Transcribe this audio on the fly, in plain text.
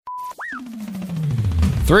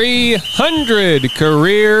300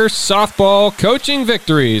 career softball coaching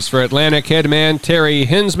victories for Atlantic headman Terry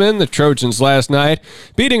Hinsman. The Trojans last night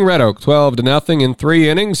beating Red Oak 12-0 in 3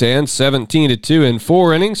 innings and 17-2 in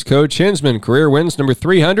 4 innings. Coach Hinsman, career wins number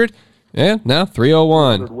 300 and now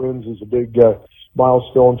 301. 300 wins is a big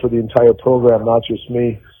milestone for the entire program, not just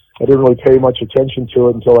me. I didn't really pay much attention to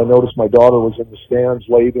it until I noticed my daughter was in the stands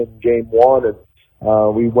late in game 1, and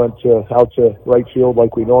we went out to right field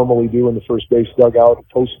like we normally do in the first base dugout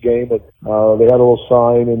post-game, and they had a little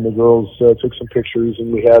sign, and the girls took some pictures,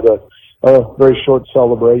 and we had a very short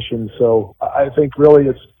celebration. So I think really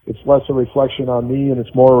it's less a reflection on me, and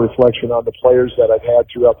it's more a reflection on the players that I've had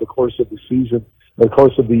throughout the course of the season, the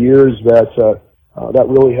course of the years that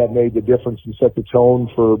really have made the difference and set the tone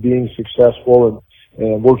for being successful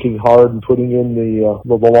and working hard and putting in the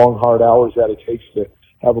long, hard hours that it takes to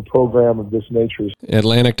have a program of this nature.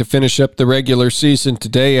 Atlantic to finish up the regular season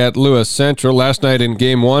today at Lewis Central. Last night in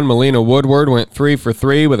Game 1, Melina Woodward went 3 for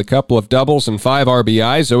 3 with a couple of doubles and 5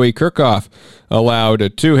 RBIs. Zoe Kirchhoff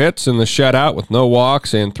allowed 2 hits in the shutout with no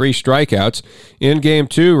walks and 3 strikeouts. In Game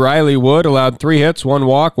 2, Riley Wood allowed 3 hits, 1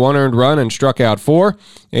 walk, 1 earned run, and struck out 4.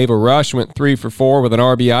 Ava Rush went 3 for 4 with an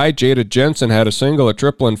RBI. Jada Jensen had a single, a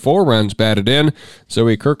triple, and 4 runs batted in.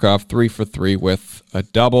 Zoe Kirchhoff 3 for 3 with a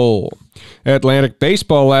double. Atlantic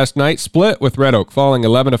baseball last night split with Red Oak, falling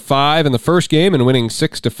 11-5 in the first game and winning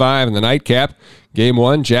 6-5 in the nightcap. Game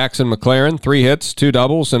 1, Jackson McLaren, 3 hits, 2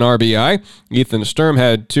 doubles, and RBI. Ethan Sturm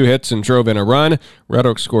had 2 hits and drove in a run. Red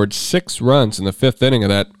Oak scored 6 runs in the 5th inning of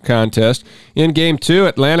that contest. In Game 2,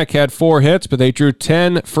 Atlantic had 4 hits, but they drew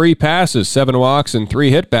 10 free passes, 7 walks, and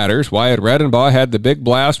 3 hit batters. Wyatt Redenbaugh had the big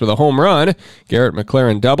blast with a home run. Garrett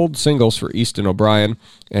McLaren doubled, singles for Easton O'Brien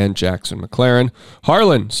and Jackson McLaren.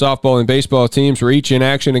 Harlan softball and baseball teams were each in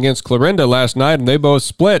action against Clarinda last night, and they both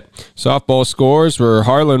split. Softball scores were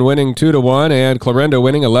Harlan winning 2-1 and Clarinda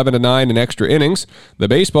winning 11-9 in extra innings. The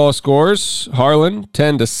baseball scores, Harlan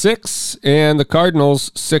 10-6 and the Cardinals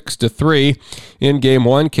 6-3. In Game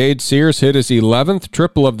 1, Cade Sears hit his 11th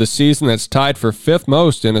triple of the season. That's tied for 5th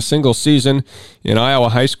most in a single season in Iowa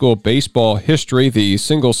high school baseball history. The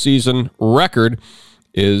single season record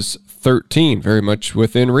is 13, very much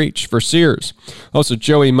within reach for Sears. Also,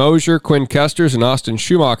 Joey Mosier, Quinn Custers, and Austin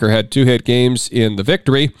Schumacher had 2-hit games in the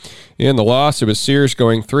victory. In the loss, it was Sears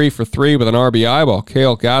going 3 for 3 with an RBI, while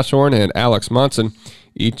Cale Gashorn and Alex Munson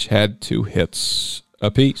each had 2 hits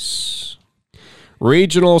apiece.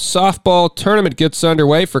 Regional softball tournament gets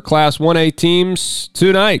underway for Class 1A teams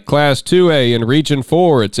tonight. Class 2A in Region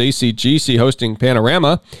 4, it's ACGC hosting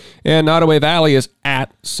Panorama, and Nottoway Valley is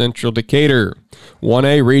at Central Decatur.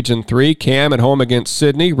 1A Region 3, Cam at home against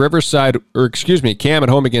Sydney. Cam at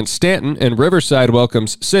home against Stanton, and Riverside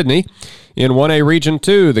welcomes Sydney. In 1A Region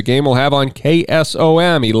 2, the game will have on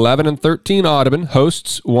KSOM. 11-13 Audubon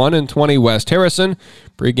hosts 1-20 West Harrison.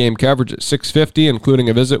 Pre-game coverage at 6:50, including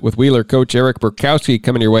a visit with Wheeler coach Eric Burkowski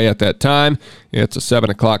coming your way at that time. It's a 7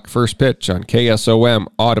 o'clock first pitch on KSOM.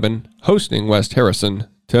 Audubon hosting West Harrison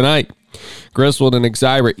tonight. Griswold and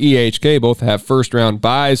Exira EHK both have first-round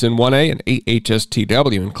byes in 1A, and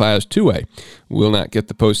AHSTW in Class 2A will not get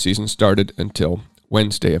the postseason started until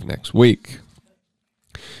Wednesday of next week.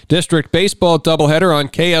 District baseball doubleheader on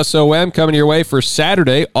KSOM coming your way for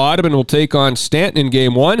Saturday. Audubon will take on Stanton in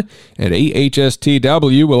Game 1, and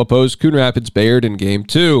AHSTW will oppose Coon Rapids Bayard in Game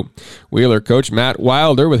 2. Wheeler coach Matt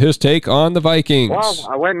Wilder with his take on the Vikings. Well,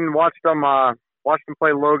 I went and watched them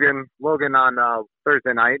play Logan on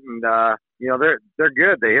Thursday night, and they're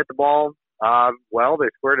good. They hit the ball well. They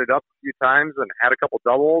squared it up a few times and had a couple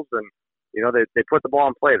doubles, and they put the ball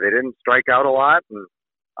in play. They didn't strike out a lot, and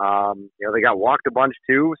they got walked a bunch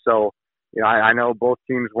too. So I know both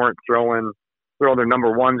teams weren't throwing their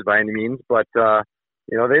number ones by any means, but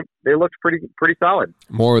they looked pretty solid.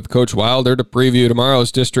 More with Coach Wilder to preview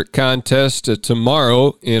tomorrow's district contest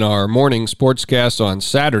tomorrow in our morning sportscast on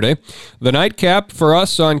Saturday. The nightcap for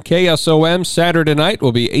us on KSOM Saturday night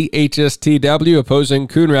will be AHSTW opposing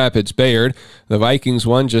Coon Rapids Bayard. The Vikings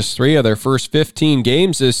won just 3 of their first 15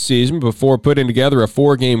 games this season before putting together a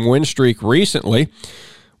 4-game win streak recently.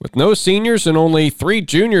 With no seniors and only 3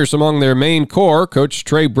 juniors among their main core, Coach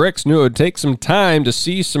Trey Bricks knew it would take some time to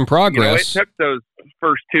see some progress. It took those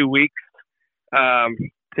first 2 weeks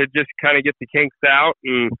to just kind of get the kinks out,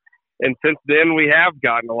 and since then we have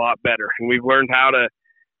gotten a lot better, and we've learned how to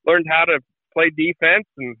play defense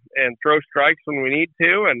and throw strikes when we need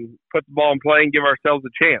to, and put the ball in play and give ourselves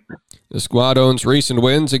a chance. The squad owns recent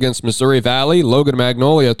wins against Missouri Valley, Logan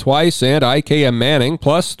Magnolia twice, and IKM Manning,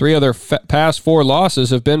 plus 3 of their past 4 losses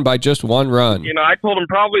have been by just 1 run. I told them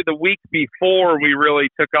probably the week before we really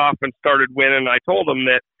took off and started winning, I told them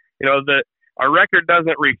that our record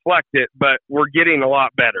doesn't reflect it, but we're getting a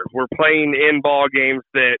lot better. We're playing in ball games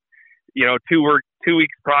that, 2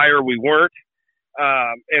 weeks prior we weren't.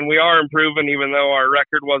 And we are improving, even though our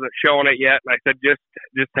record wasn't showing it yet. And I said,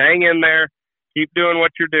 just hang in there, keep doing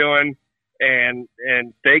what you're doing, and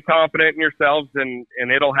stay confident in yourselves, and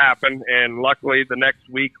it'll happen. And luckily, the next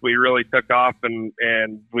week we really took off, and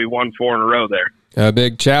we won 4 in a row there. A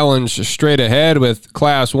big challenge straight ahead with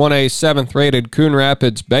Class 1A 7th-rated Coon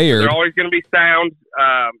Rapids Bayard. They're always going to be sound.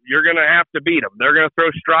 You're going to have to beat them. They're going to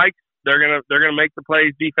throw strikes. They're going to make the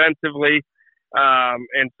plays defensively.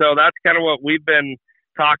 And so that's kind of what we've been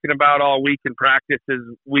talking about all week in practice is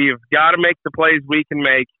we've got to make the plays we can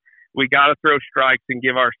make. We got to throw strikes and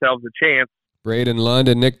give ourselves a chance. Braden Lund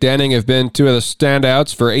and Nick Denning have been two of the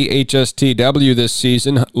standouts for AHSTW this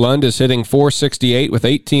season. Lund is hitting .468 with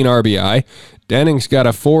 18 RBI. Denning's got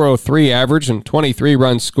a .403 average and 23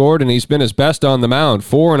 runs scored, and he's been his best on the mound.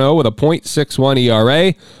 4-0 with a .61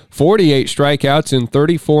 ERA, 48 strikeouts in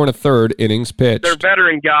 34 1/3 innings pitched. They're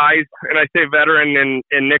veteran guys, and I say veteran,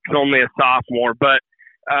 and Nick's only a sophomore, but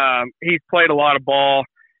he's played a lot of ball.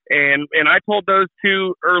 And I told those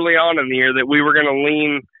two early on in the year that we were going to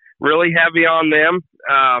lean really heavy on them.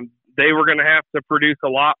 They were going to have to produce a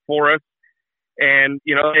lot for us. And,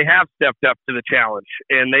 they have stepped up to the challenge.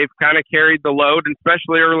 And they've kind of carried the load,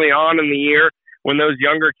 especially early on in the year when those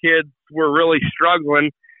younger kids were really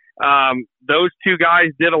struggling. Those two guys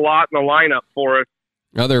did a lot in the lineup for us.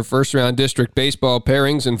 Other first-round district baseball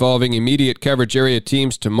pairings involving immediate coverage area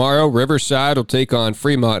teams tomorrow. Riverside will take on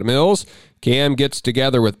Fremont Mills. Cam gets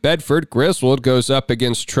together with Bedford. Griswold goes up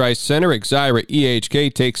against Trice Center. Exira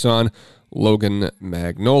EHK takes on Logan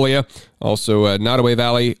Magnolia. Also, Nottoway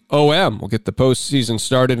Valley OM will get the postseason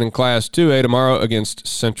started in Class 2A tomorrow against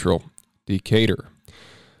Central Decatur.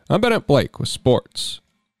 I'm Bennett Blake with sports.